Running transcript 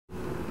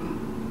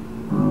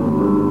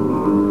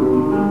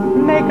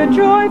a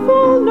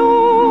joyful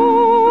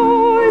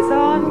noise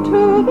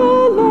unto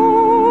the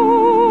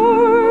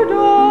Lord,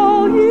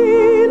 all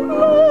ye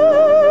lands.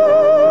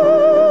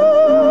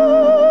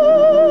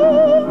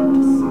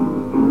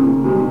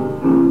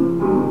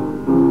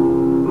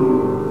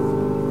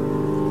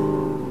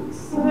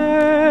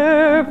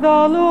 Serve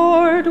the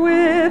Lord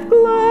with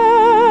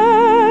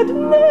gladness,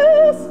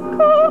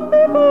 come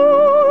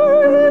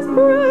before his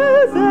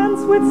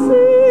presence with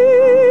singing,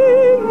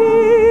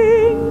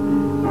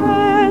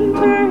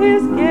 enter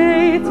his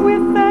gates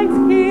with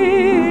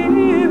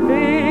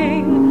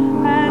thanksgiving,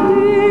 and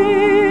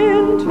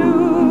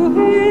into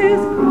his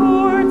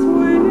courts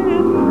with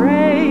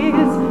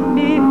praise.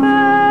 Be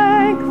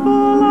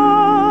thankful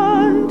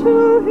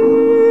unto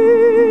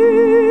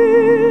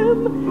him,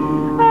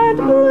 and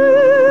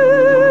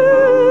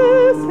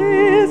bless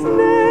his name.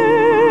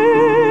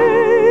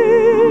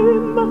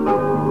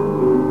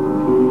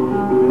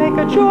 Make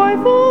a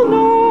joyful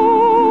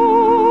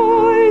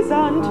noise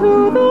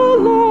unto the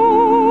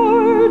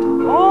Lord,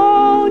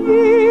 all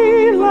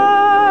ye lands.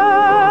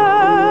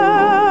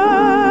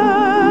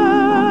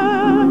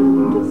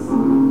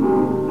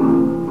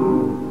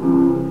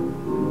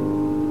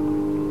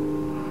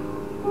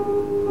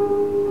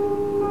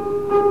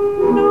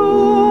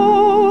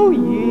 Know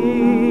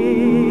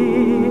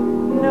ye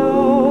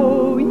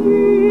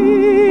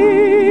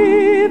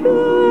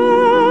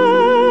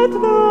that the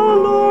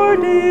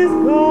Lord is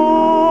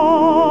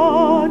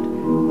God.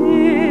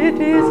 It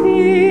is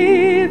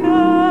he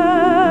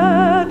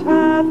that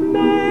hath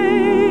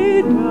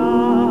made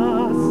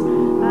us,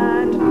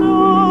 and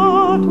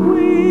not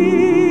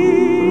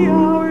we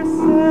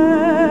ourselves.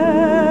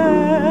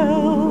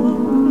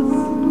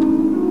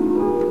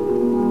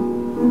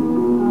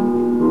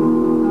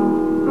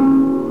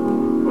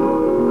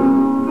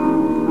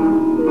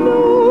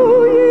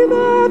 Know ye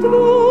that the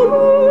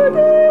Lord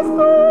is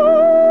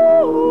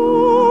God.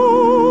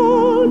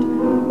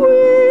 We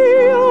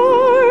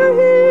are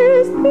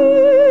his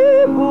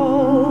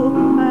people,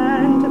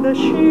 and the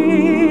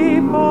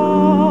sheep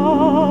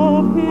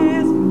of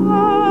his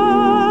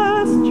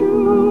pasture.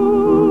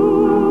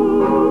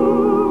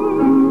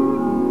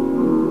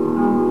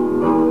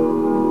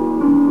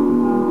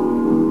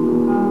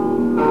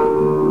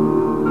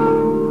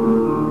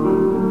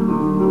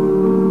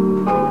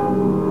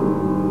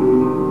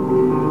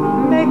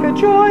 Make a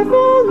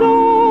joyful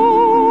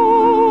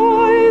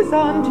noise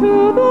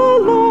unto the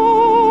Lord.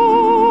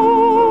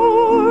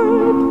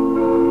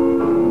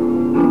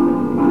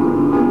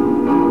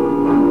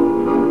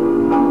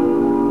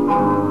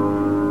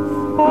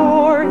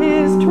 For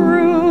his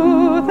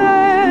truth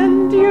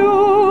endureth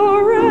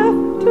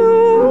to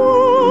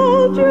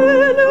all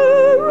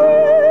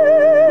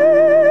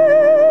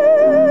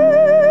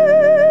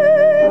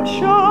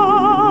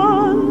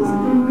generations.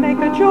 Make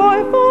a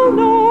joyful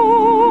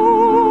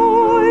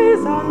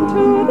noise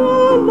unto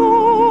the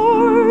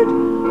Lord,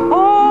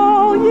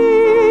 all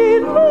ye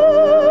lands.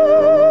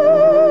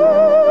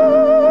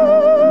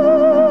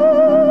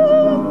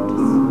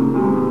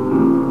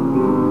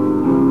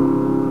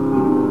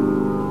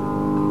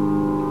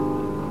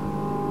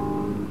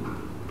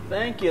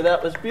 Thank you.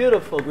 That was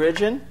beautiful,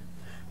 Gretchen.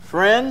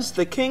 Friends,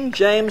 the King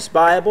James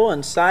Bible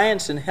and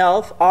Science and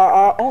Health are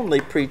our only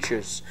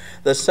preachers.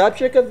 The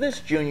subject of this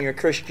Junior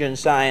Christian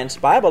Science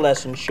Bible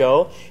Lesson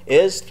show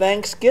is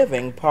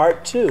Thanksgiving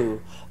Part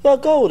 2. The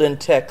golden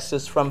text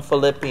is from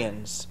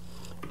Philippians.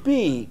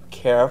 Be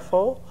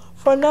careful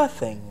for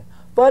nothing,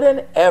 but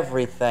in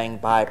everything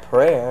by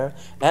prayer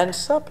and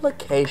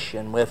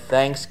supplication with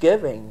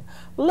thanksgiving,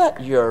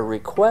 let your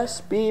requests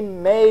be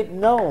made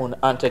known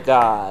unto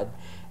God.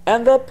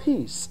 And the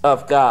peace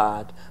of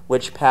God,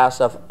 which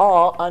passeth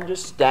all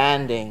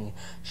understanding,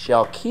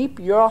 shall keep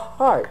your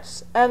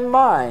hearts and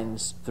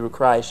minds through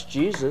Christ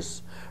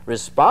Jesus.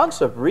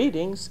 Responsive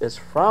readings is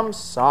from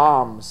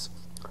Psalms.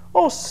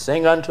 Oh,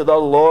 sing unto the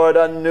Lord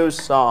a new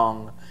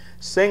song.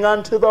 Sing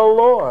unto the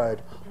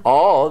Lord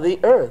all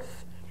the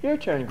earth. Your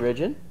turn,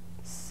 Gretchen.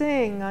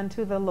 Sing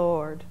unto the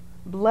Lord,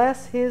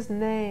 bless his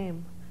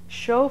name,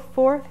 show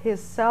forth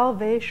his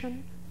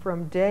salvation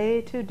from day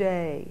to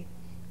day.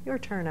 Your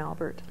turn,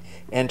 Albert.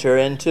 Enter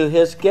into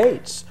his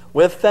gates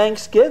with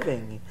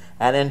thanksgiving,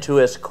 and into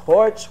his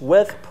courts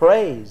with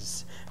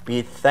praise.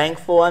 Be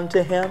thankful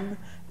unto him,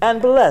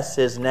 and bless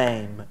his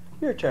name.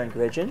 Your turn,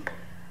 Gretchen.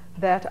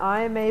 That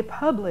I may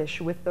publish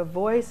with the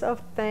voice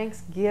of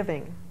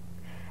thanksgiving,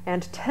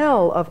 and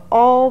tell of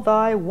all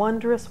thy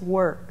wondrous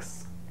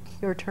works.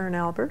 Your turn,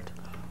 Albert.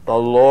 The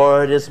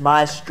Lord is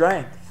my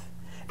strength,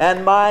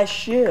 and my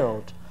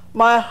shield.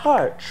 My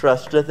heart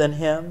trusteth in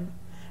him,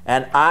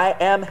 and I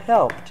am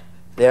helped.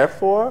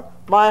 Therefore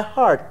my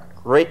heart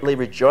greatly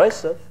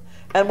rejoiceth,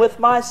 and with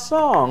my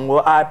song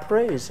will I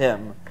praise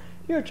him.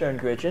 Your turn,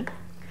 Gretchen.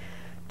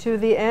 To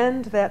the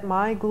end that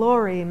my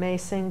glory may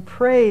sing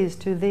praise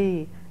to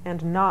thee,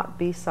 and not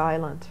be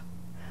silent.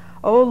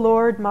 O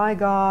Lord my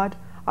God,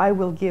 I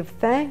will give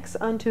thanks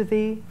unto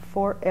thee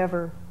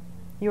forever.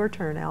 Your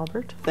turn,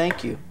 Albert.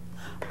 Thank you.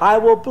 I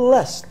will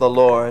bless the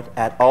Lord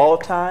at all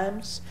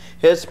times.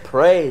 His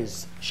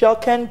praise shall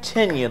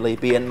continually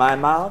be in my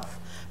mouth.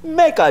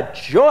 Make a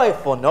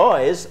joyful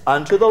noise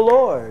unto the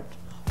Lord.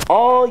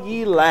 All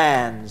ye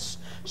lands,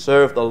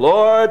 serve the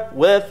Lord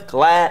with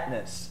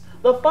gladness.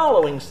 The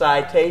following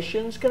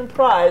citations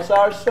comprise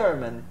our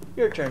sermon.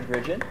 Your turn,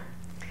 Gretchen.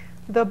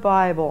 The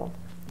Bible.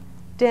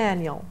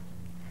 Daniel.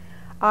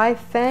 I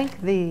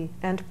thank thee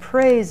and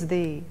praise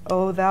thee,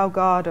 O thou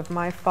God of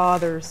my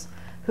fathers,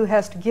 who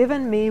hast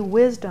given me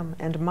wisdom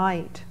and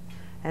might,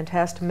 and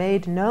hast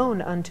made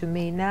known unto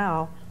me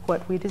now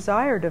what we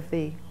desired of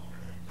thee.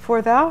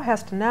 For thou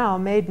hast now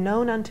made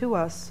known unto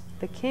us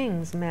the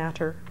king's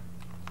matter.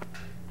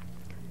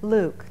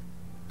 Luke.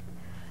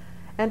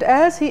 And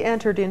as he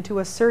entered into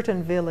a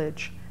certain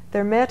village,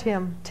 there met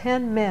him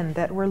 10 men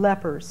that were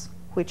lepers,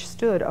 which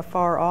stood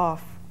afar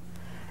off.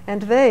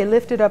 And they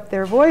lifted up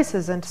their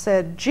voices and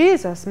said,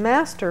 Jesus,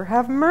 Master,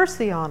 have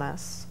mercy on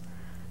us.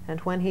 And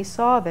when he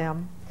saw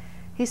them,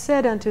 he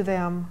said unto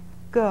them,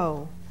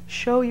 Go,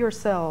 show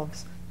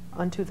yourselves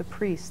unto the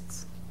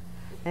priests.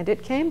 And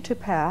it came to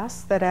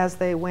pass that as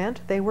they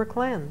went, they were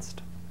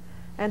cleansed.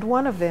 And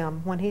one of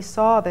them, when he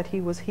saw that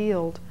he was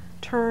healed,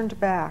 turned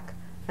back,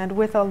 and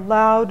with a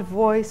loud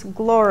voice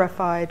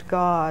glorified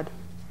God,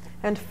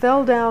 and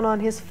fell down on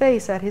his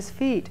face at his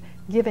feet,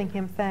 giving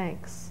him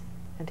thanks.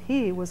 And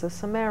he was a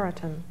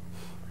Samaritan.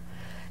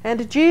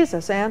 And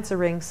Jesus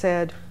answering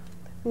said,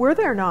 Were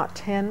there not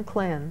 10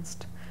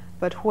 cleansed?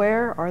 But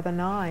where are the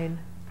 9?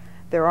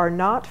 There are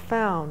not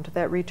found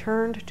that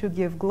returned to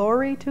give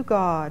glory to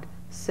God,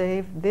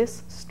 save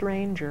this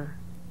stranger.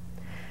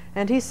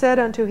 And he said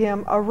unto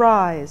him,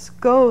 Arise,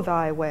 go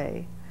thy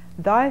way,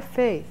 thy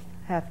faith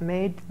hath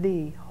made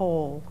thee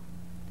whole.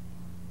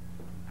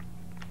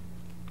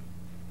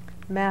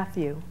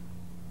 Matthew.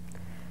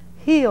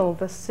 Heal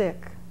the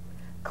sick,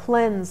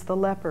 cleanse the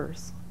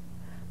lepers,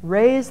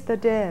 raise the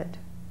dead,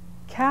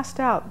 cast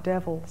out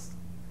devils.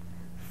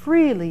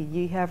 Freely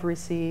ye have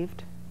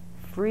received,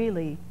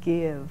 freely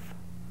give.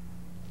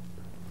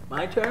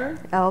 My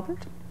turn?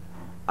 Albert.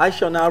 I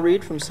shall now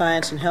read from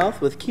Science and Health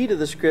with Key to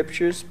the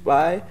Scriptures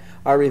by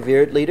our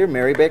revered leader,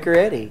 Mary Baker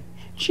Eddy.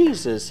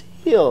 Jesus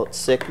healed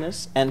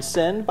sickness and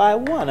sin by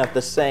one of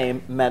the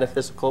same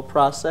metaphysical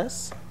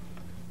process.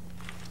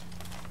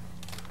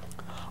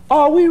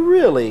 Are we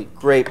really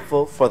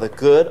grateful for the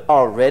good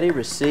already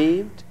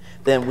received?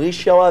 Then we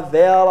shall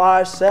avail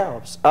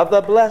ourselves of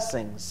the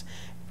blessings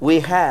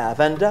we have,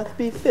 and doth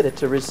be fitted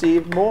to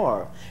receive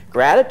more.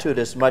 Gratitude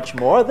is much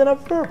more than a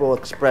verbal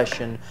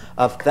expression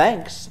of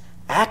thanks.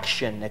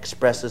 Action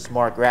expresses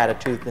more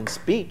gratitude than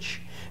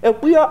speech.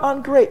 If we are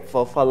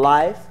ungrateful for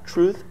life,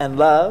 truth, and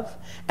love,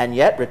 and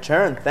yet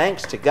return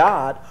thanks to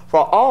God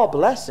for all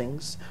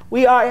blessings,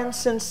 we are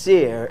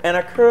insincere and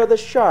occur the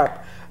sharp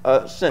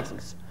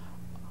sentence,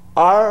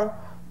 Our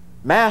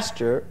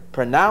Master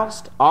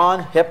pronounced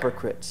on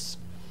hypocrites.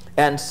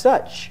 And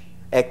such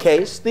a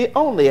case, the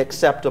only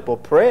acceptable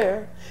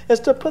prayer is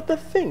to put the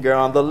finger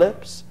on the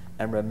lips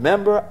and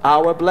remember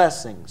our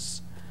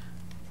blessings.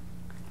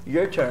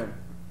 Your turn,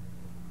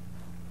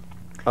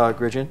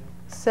 Gretchen.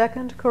 2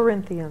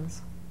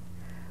 Corinthians.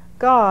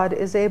 God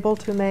is able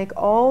to make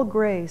all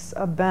grace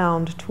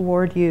abound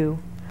toward you,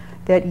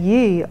 that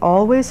ye,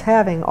 always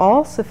having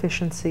all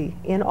sufficiency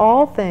in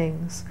all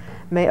things,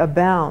 may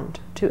abound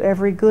to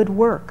every good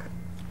work,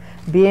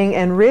 being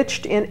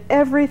enriched in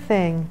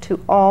everything to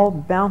all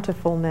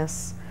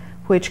bountifulness,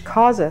 which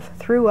causeth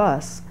through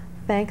us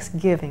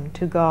thanksgiving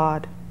to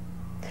God.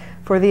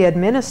 For the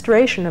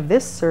administration of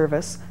this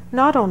service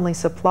not only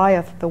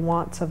supplieth the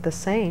wants of the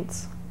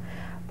saints,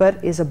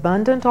 but is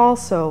abundant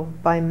also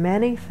by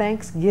many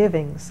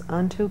thanksgivings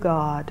unto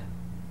God.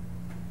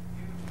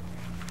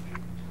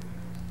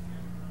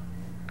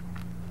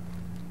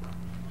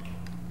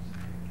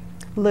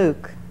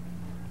 Luke.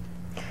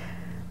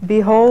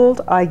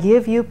 Behold, I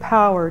give you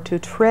power to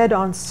tread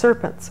on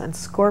serpents and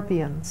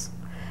scorpions,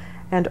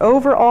 and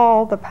over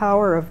all the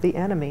power of the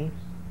enemy,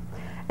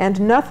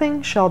 and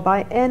nothing shall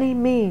by any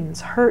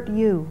means hurt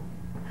you.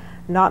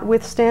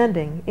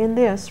 Notwithstanding, in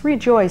this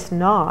rejoice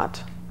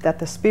not that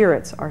the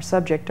spirits are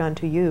subject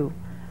unto you,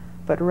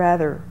 but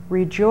rather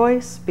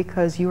rejoice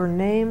because your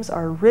names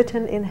are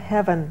written in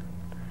heaven.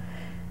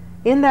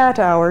 In that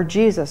hour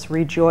Jesus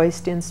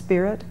rejoiced in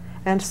spirit,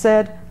 and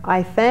said,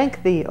 I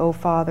thank thee, O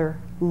Father,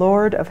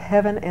 Lord of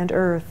heaven and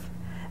earth,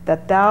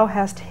 that thou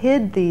hast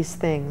hid these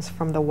things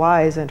from the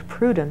wise and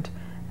prudent,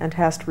 and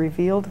hast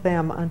revealed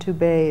them unto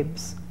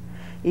babes.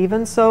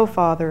 Even so,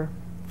 Father,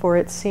 for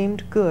it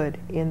seemed good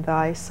in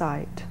thy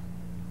sight.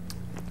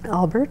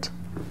 Albert?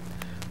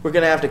 We're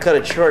going to have to cut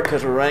it short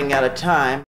because we're running out of time.